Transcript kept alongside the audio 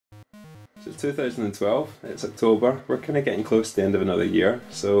So it's 2012, it's October, we're kind of getting close to the end of another year,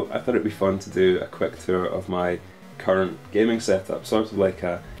 so I thought it'd be fun to do a quick tour of my current gaming setup, sort of like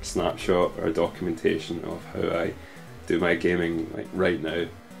a snapshot or a documentation of how I do my gaming like right now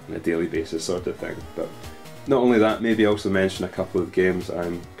on a daily basis sort of thing. But not only that, maybe also mention a couple of games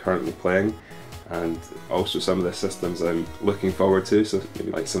I'm currently playing and also some of the systems I'm looking forward to, so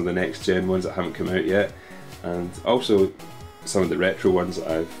maybe like some of the next gen ones that haven't come out yet, and also some of the retro ones that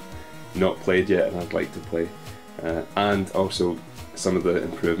I've not played yet and I'd like to play, and also some of the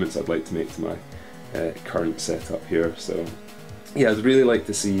improvements I'd like to make to my current setup here. So yeah, I'd really like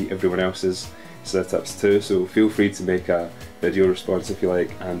to see everyone else's setups too, so feel free to make a video response if you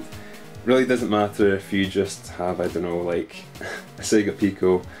like, and really doesn't matter if you just have, I don't know, like a Sega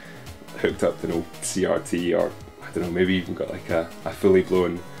Pico hooked up to an old CRT, or I don't know, maybe even got like a fully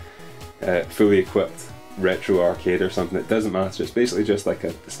blown, fully equipped retro arcade or something. It doesn't matter, it's basically just like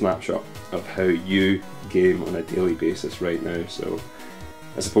a snapshot of how you game on a daily basis right now. So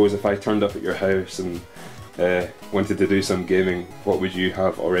I suppose if I turned up at your house and wanted to do some gaming, what would you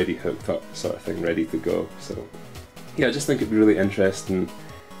have already hooked up, sort of thing, ready to go. So yeah, I just think it'd be really interesting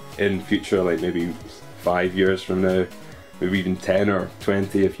in future, like maybe 5 years from now, maybe even 10 or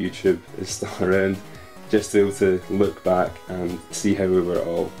 20 if YouTube is still around, just to be able to look back and see how we were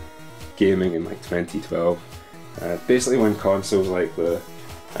all gaming in like 2012. Basically when consoles like the,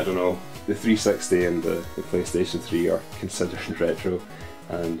 I don't know, the 360 and the PlayStation 3 are considered retro,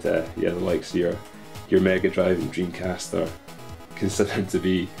 and yeah, the likes of your Mega Drive and Dreamcast are considered to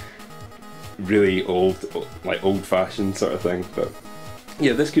be really old, like old-fashioned sort of thing. But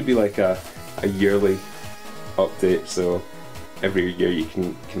yeah, this could be like a yearly update, so every year you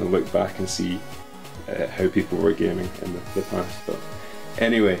can kind of look back and see how people were gaming in the past. But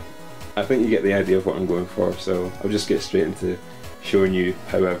anyway, I think you get the idea of what I'm going for, so I'll just get straight into showing you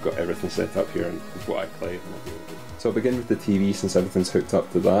how I've got everything set up here and what I play when I do it. So I'll begin with the TV, since everything's hooked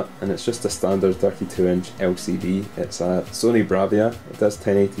up to that, and it's just a standard 32-inch LCD. It's a Sony Bravia, it does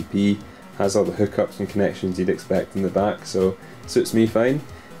 1080p, has all the hookups and connections you'd expect in the back, so suits me fine.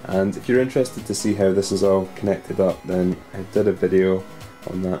 And if you're interested to see how this is all connected up, then I did a video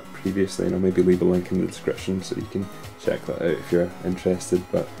on that previously, and I'll maybe leave a link in the description so you can check that out if you're interested.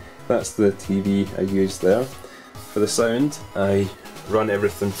 But that's the TV I use there. For the sound, I run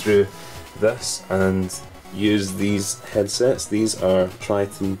everything through this and use these headsets. These are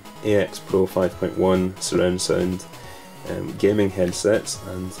Triton AX Pro 5.1 surround sound gaming headsets,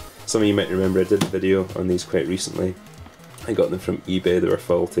 and some of you might remember I did a video on these quite recently. I got them from eBay, they were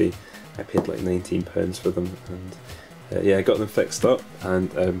faulty. I paid like £19 for them, and yeah, I got them fixed up,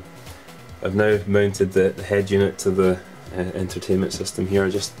 and I've now mounted the head unit to the entertainment system here. I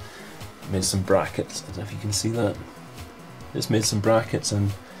just made some brackets, I don't know if you can see that. Just made some brackets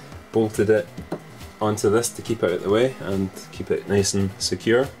and bolted it onto this to keep it out of the way and keep it nice and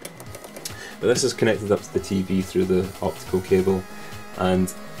secure. But this is connected up to the TV through the optical cable,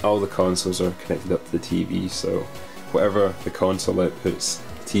 and all the consoles are connected up to the TV, so whatever the console outputs,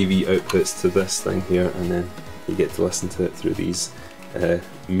 TV outputs to this thing here, and then you get to listen to it through these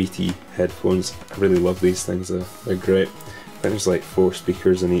meaty headphones. I really love these things, they're great. I think there's like 4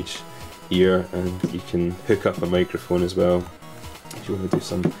 speakers in each ear, and you can hook up a microphone as well if you want to do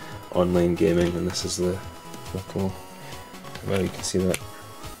some online gaming. And this is the little, well, you can see that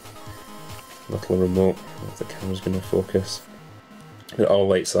little remote, if the camera's going to focus. It all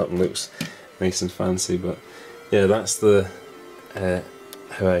lights up and looks nice and fancy. But yeah, that's the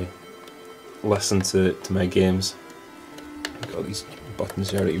how I listen to my games. I've got these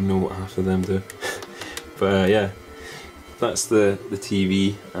buttons here, I don't even know what half of them do. But yeah, that's the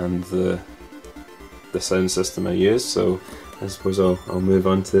TV and the sound system I use. So I suppose I'll move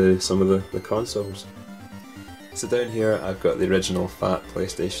on to some of the consoles. So down here I've got the original fat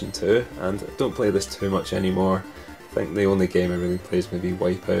PlayStation 2, and I don't play this too much anymore. I think the only game I really play is maybe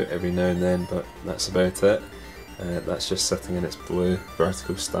Wipeout every now and then, but that's about it. That's just sitting in its blue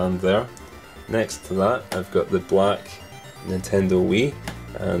vertical stand there. Next to that I've got the black Nintendo Wii,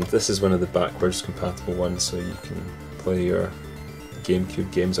 and this is one of the backwards compatible ones, so you can play your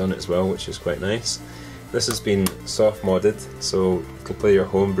GameCube games on it as well, which is quite nice. This has been soft modded, so you can play your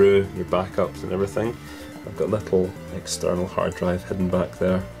homebrew, your backups and everything. I've got a little external hard drive hidden back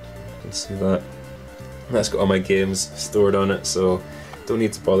there, you can see that. That's got all my games stored on it, so don't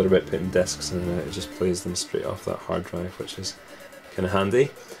need to bother about putting discs in it, it just plays them straight off that hard drive, which is kind of handy.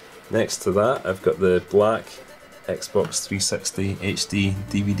 Next to that I've got the black Xbox 360 HD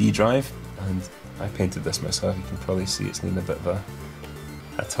DVD drive, and I painted this myself. You can probably see it's needing a bit of a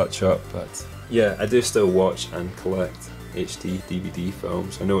touch up, but yeah, I do still watch and collect HD DVD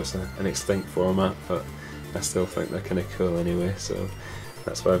films. I know it's an extinct format, but I still think they're kind of cool anyway, so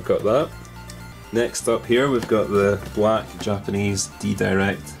that's why I've got that. Next up here we've got the black Japanese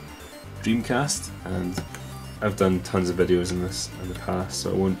D-Direct Dreamcast, and I've done tons of videos in this in the past,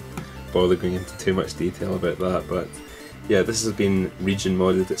 so I won't bother going into too much detail about that, but yeah, this has been region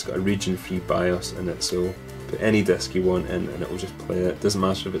modded. It's got a region free BIOS in it, so put any disc you want in and it will just play it. Doesn't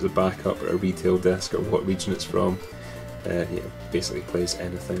matter if it's a backup or a retail disc or what region it's from. Yeah, basically plays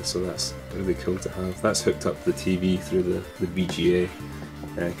anything, so that's really cool to have. That's hooked up to the TV through the VGA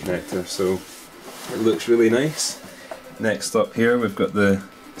connector, so it looks really nice. Next up here we've got the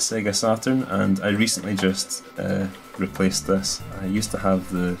Sega Saturn, and I recently just replaced this. I used to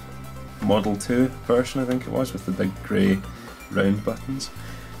have the Model 2 version, I think it was, with the big grey round buttons,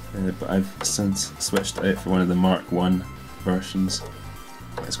 but I've since switched out for one of the Mark 1 versions.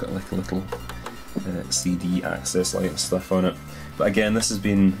 It's got like a little CD access light and stuff on it, but again this has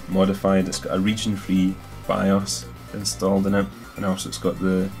been modified. It's got a region free BIOS installed in it, and also it's got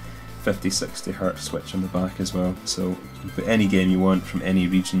the 50-60 Hz switch on the back as well, so you can put any game you want from any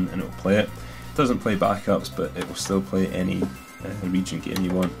region and it will play it. It doesn't play backups, but it will still play any region game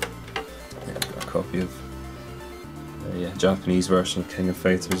you want. I've got a copy of Japanese version of King of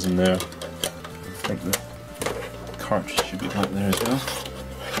Fighters in there. I think the cartridge should be back there as well.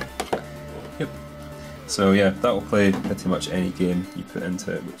 Yep. So yeah, that will play pretty much any game you put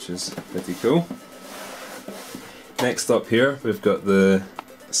into it, which is pretty cool. Next up here we've got the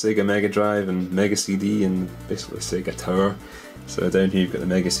Sega Mega Drive and Mega CD and basically Sega Tower. So down here you've got the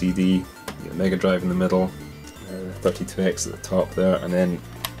Mega CD, you've got Mega Drive in the middle, 32X at the top there, and then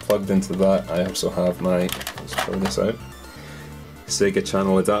plugged into that I also have my, let's pull this out, Sega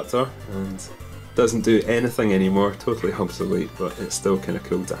channel adapter, and doesn't do anything anymore, totally obsolete, but it's still kind of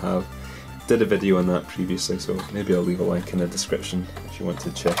cool to have. Did a video on that previously, so maybe I'll leave a link in the description if you want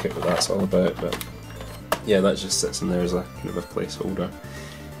to check out what that's all about, but yeah, that just sits in there as a kind of a placeholder.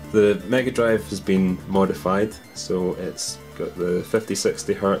 The Mega Drive has been modified, so it's got the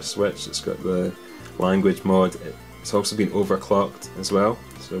 50-60 Hz switch, it's got the language mod, it's also been overclocked as well,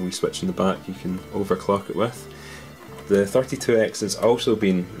 so we switch in the back you can overclock it with. The 32X has also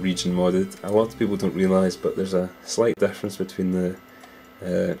been region modded. A lot of people don't realise, but there's a slight difference between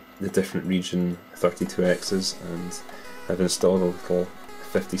the different region 32Xs, and I've installed a little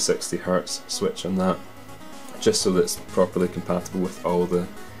 50-60 Hz switch on that, just so that it's properly compatible with all the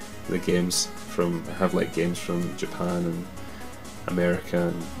games from, I have like games from Japan and America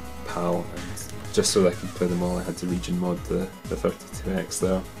and PAL, and just so that I could play them all I had to region mod the 32X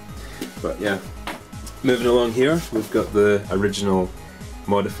there. But yeah, moving along here we've got the original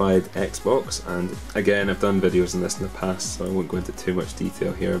modified Xbox, and again I've done videos on this in the past so I won't go into too much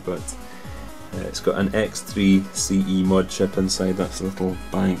detail here, but it's got an X3 CE mod chip inside. That's a little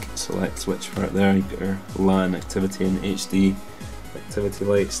bank select switch for it there. You've got your LAN activity and HD activity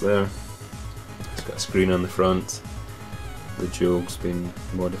lights there. It's got a screen on the front. The jog's been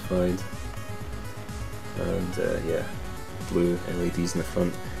modified, and yeah, blue LEDs in the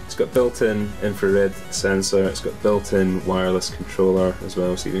front. It's got built-in infrared sensor. It's got built-in wireless controller as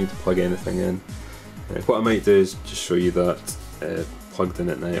well, so you don't need to plug anything in. What I might do is just show you that plugged in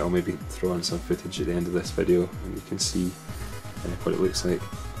at night. I'll maybe throw on some footage at the end of this video and you can see what it looks like,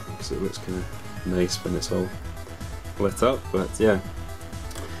 because it looks kind of nice when it's all lit up. But yeah,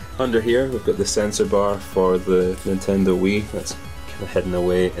 under here we've got the sensor bar for the Nintendo Wii. That's kind of hidden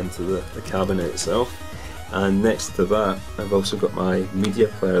away into the cabinet itself, and next to that I've also got my media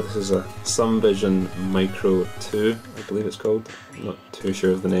player. This is a Sumvision Micro 2, I believe it's called. I'm not too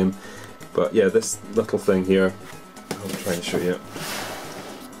sure of the name, but yeah, this little thing here, I'll try and show you.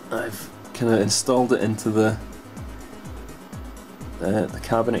 I've kind of installed it into the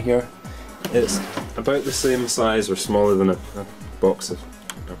cabinet here. It's about the same size or smaller than a box of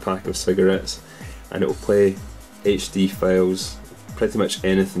or pack of cigarettes, and it will play HD files. Pretty much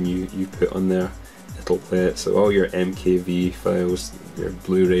anything you put on there, it'll play it. So all your MKV files, your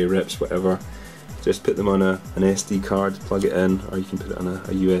Blu-ray rips, whatever, just put them on an SD card, plug it in, or you can put it on a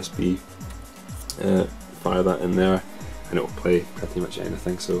USB, fire that in there, and it will play pretty much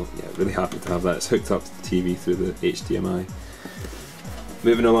anything. So yeah, really happy to have that. It's hooked up to the TV through the HDMI.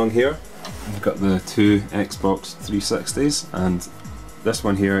 Moving along here, we've got the two Xbox 360s, and this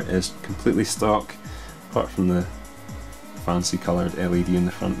one here is completely stock, apart from the fancy coloured LED in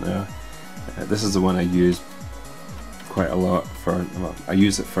the front there. This is the one I use quite a lot for, well, I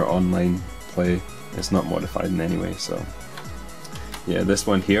use it for online play. It's not modified in any way, so yeah, this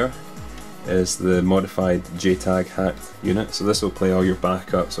one here is the modified JTAG hacked unit. So this will play all your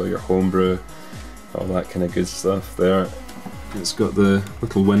backups, all your homebrew, all that kind of good stuff there. It's got the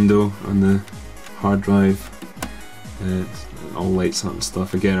little window on the hard drive. It all lights up and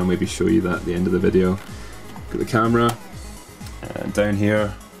stuff. Again, I'll maybe show you that at the end of the video. Got the camera. Down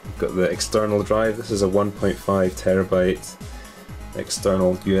here, I've got the external drive. This is a 1.5 terabyte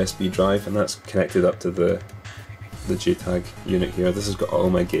external USB drive, and that's connected up to the JTAG unit here. This has got all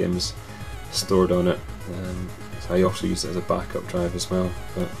my games stored on it. So I also use it as a backup drive as well.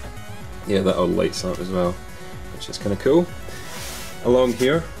 But yeah, that all lights up as well, which is kind of cool. Along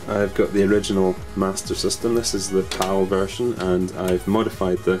here, I've got the original Master System. This is the PAL version, and I've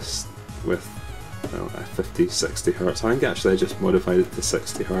modified this with a 50-60 Hz. I think actually I just modified it to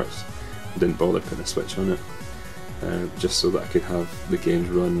 60 Hz. I didn't bother putting a switch on it, just so that I could have the games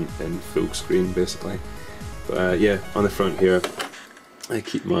run in full screen basically. But yeah, on the front here I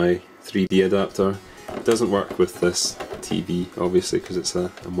keep my 3D adapter. It doesn't work with this TV obviously because it's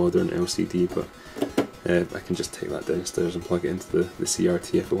a modern LCD, but I can just take that downstairs and plug it into the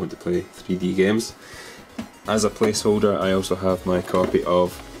CRT if I want to play 3D games. As a placeholder, I also have my copy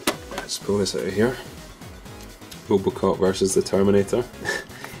of, let's pull this out of here, Robocop versus the Terminator.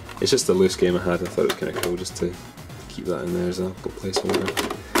 It's just a loose game I had. I thought it was kind of cool just to keep that in there as a little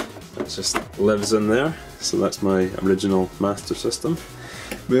placeholder. It just lives in there. So that's my original Master System.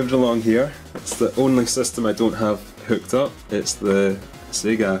 Moved along here, it's the only system I don't have hooked up. It's the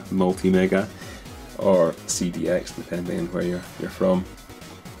Sega Multi-Mega, or CDX depending on where you're from.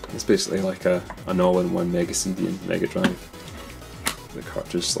 It's basically like an all-in-one Mega CD and Mega Drive. The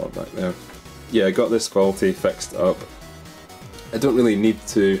cartridge slot back there. Yeah, I got this quality fixed up. I don't really need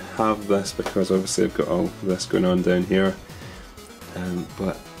to have this because obviously I've got all this going on down here,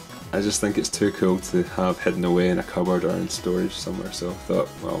 but I just think it's too cool to have hidden away in a cupboard or in storage somewhere, so I thought,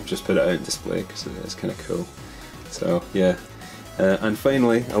 well, I'll just put it out on display because it is kind of cool. So yeah, and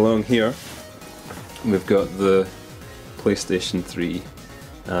finally along here we've got the PlayStation 3,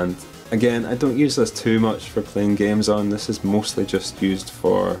 and again, I don't use this too much for playing games on. This is mostly just used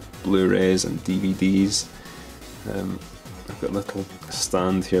for Blu-rays and DVDs. I've got a little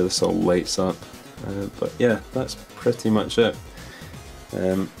stand here, this all lights up, but yeah, that's pretty much it.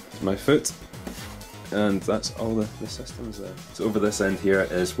 My foot, and that's all the systems there. So over this end here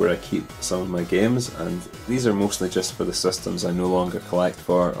is where I keep some of my games, and these are mostly just for the systems I no longer collect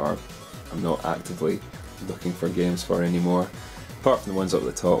for, or I'm not actively looking for games for anymore, apart from the ones up at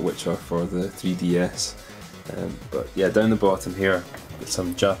the top which are for the 3DS. But yeah, down the bottom here I've got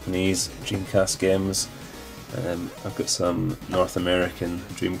some Japanese Dreamcast games. I've got some North American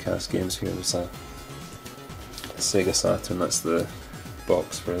Dreamcast games here. There's a Sega Saturn, that's the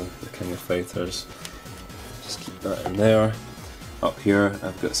box for the King of Fighters. Just keep that in there. Up here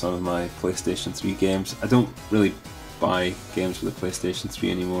I've got some of my PlayStation 3 games. I don't really buy games for the PlayStation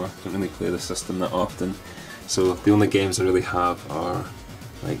 3 anymore. I don't really play the system that often, so the only games I really have are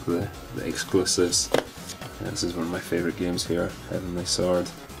like the exclusives. This is one of my favourite games here, Heavenly Sword.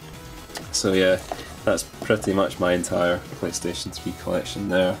 So yeah, that's pretty much my entire PlayStation 3 collection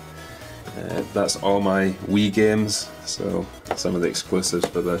there. That's all my Wii games, so some of the exclusives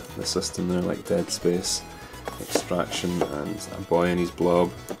for the system there, like Dead Space, Extraction and A Boy and His Blob.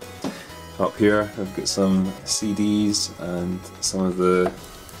 Up here I've got some CDs and some of the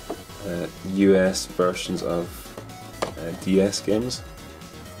US versions of DS games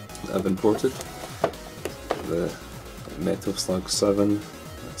that I've imported. The Metal Slug 7,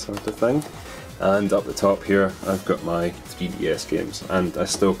 that sort of thing. And up the top here I've got my 3DS games, and I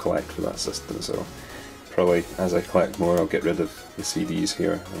still collect for that system, so probably as I collect more I'll get rid of the CDs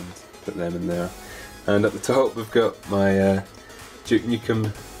here and put them in there. And at the top we've got my Duke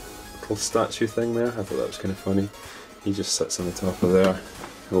Nukem little statue thing there. I thought that was kind of funny. He just sits on the top of there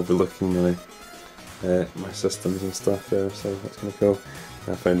overlooking my systems and stuff there, so that's kind of cool.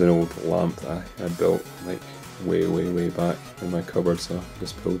 I found an old lamp that I built like way back in my cupboard, so I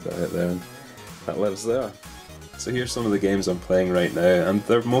just pulled that out there and that lives there. So here's some of the games I'm playing right now, and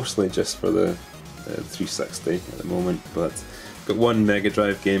they're mostly just for the 360 at the moment, but I've got one Mega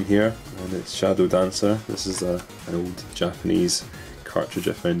Drive game here, and it's Shadow Dancer. This is an old Japanese cartridge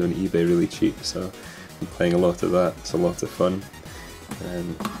I found on eBay really cheap, so I'm playing a lot of that. It's a lot of fun.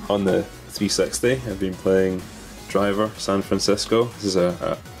 On the 360 I've been playing Driver San Francisco. This is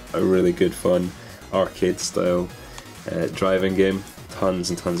a really good fun arcade style driving game. Tons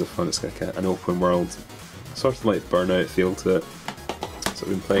and tons of fun. It's like an open world, sort of like Burnout feel to it. So I've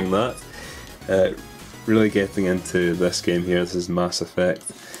been playing that. Really getting into this game here. This is Mass Effect.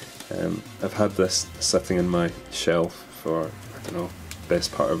 I've had this sitting in my shelf for, I don't know,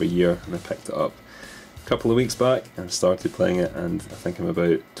 best part of a year, and I picked it up a couple of weeks back and started playing it, and I think I'm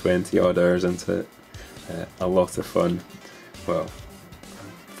about 20 odd hours into it. A lot of fun. well,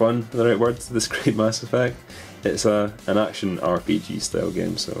 fun, the right word to describe Mass Effect. It's an action RPG style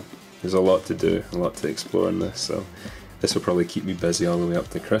game, so there's a lot to do, a lot to explore in this, so this will probably keep me busy all the way up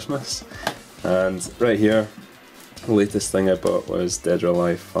to Christmas. And right here, the latest thing I bought was Dead or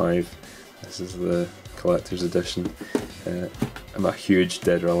Alive 5. This is the collector's edition. I'm a huge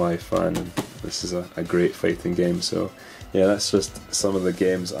Dead or Alive fan, and this is a great fighting game, so yeah, that's just some of the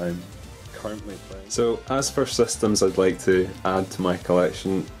games I'm currently playing. So as for systems I'd like to add to my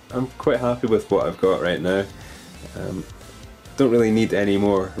collection, I'm quite happy with what I've got right now. Don't really need any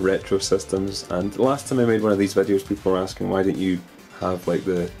more retro systems, and last time I made one of these videos people were asking why didn't you have like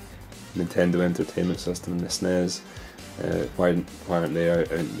the Nintendo Entertainment System and the SNES, why aren't they out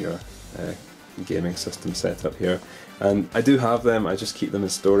in your gaming system setup here? And I do have them, I just keep them in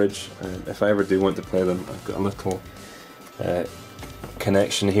storage, and if I ever do want to play them I've got a little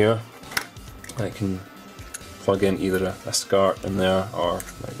connection here. I can plug in either a SCART in there or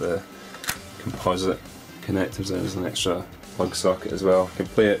like the composite connectors. There's an extra plug socket as well. I can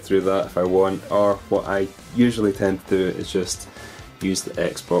play it through that if I want, or what I usually tend to do is just use the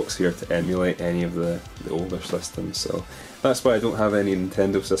Xbox here to emulate any of the older systems. So that's why I don't have any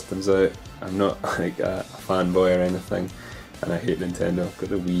Nintendo systems out. I'm not like a fanboy or anything, and I hate Nintendo. I've got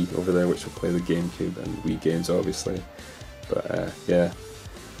the Wii over there which will play the GameCube and Wii games obviously. But yeah,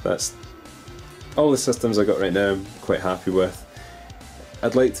 that's all the systems I got right now. I'm quite happy with.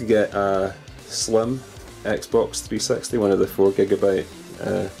 I'd like to get a slim Xbox 360, one of the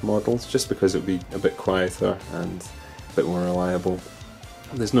 4GB models, just because it would be a bit quieter and a bit more reliable.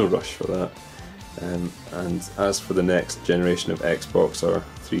 There's no rush for that. And as for the next generation of Xbox or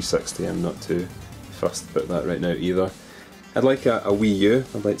 360, I'm not too fussed about that right now either. I'd like a Wii U.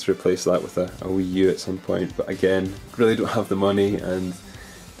 I'd like to replace that with a Wii U at some point, but again, really don't have the money, and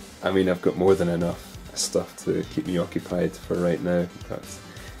I mean I've got more than enough stuff to keep me occupied for right now.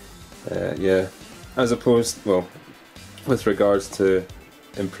 But yeah, as opposed, well, with regards to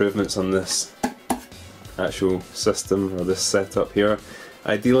improvements on this actual system or this setup here,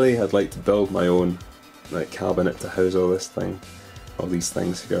 ideally I'd like to build my own like cabinet to house all these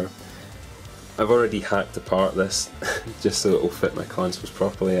things here. I've already hacked apart this just so it will fit my consoles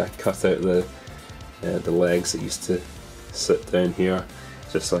properly. I cut out the legs that used to sit down here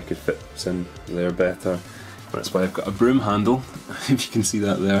just so I could fit this in there better. That's why I've got a broom handle, if you can see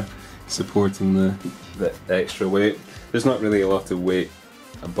that there, supporting the extra weight. There's not really a lot of weight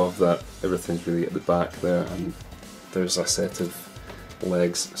above that, everything's really at the back there, and there's a set of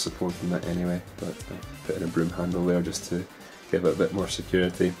legs supporting that anyway, but I put in a broom handle there just to give it a bit more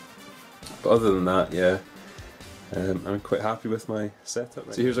security. But other than that, yeah, I'm quite happy with my setup.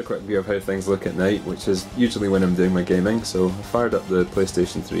 Right, so here's a quick view of how things look at night, which is usually when I'm doing my gaming. So I fired up the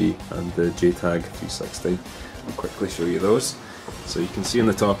PlayStation 3 and the JTAG 360. I'll quickly show you those. So you can see on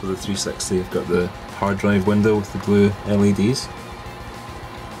the top of the 360 I've got the hard drive window with the blue LEDs.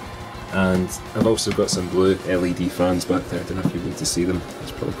 And I've also got some blue LED fans back there. I don't know if you're able to see them,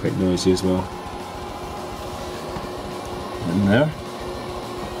 it's probably quite noisy as well. In there.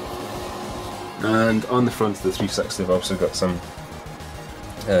 And on the front of the 360 I've also got some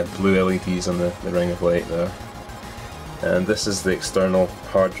blue LEDs on the ring of light there. And this is the external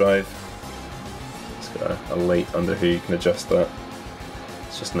hard drive. It's got a light under here, you can adjust that.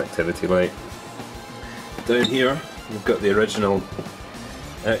 It's just an activity light. Down here we've got the original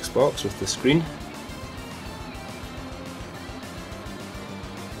Xbox with the screen.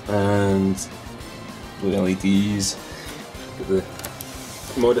 And blue LEDs. Got the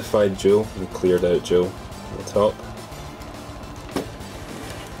modified jewel and cleared out jewel on the top.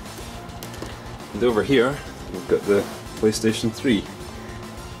 And over here we've got the PlayStation 3,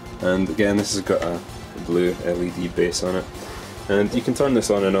 and again this has got a blue LED base on it, and you can turn this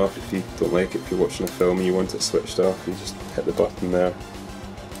on and off if you don't like it. If you're watching a film and you want it switched off, you just hit the button there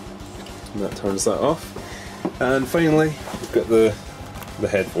and that turns that off. And finally we've got the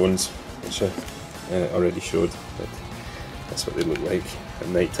headphones, which I already showed, but that's what they look like at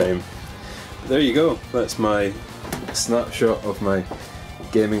night time. There you go, that's my snapshot of my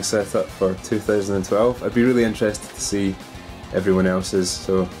gaming setup for 2012. I'd be really interested to see everyone else's,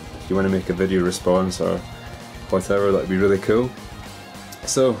 so if you want to make a video response or whatever, that'd be really cool.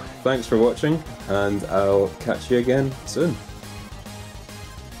 So thanks for watching, and I'll catch you again soon.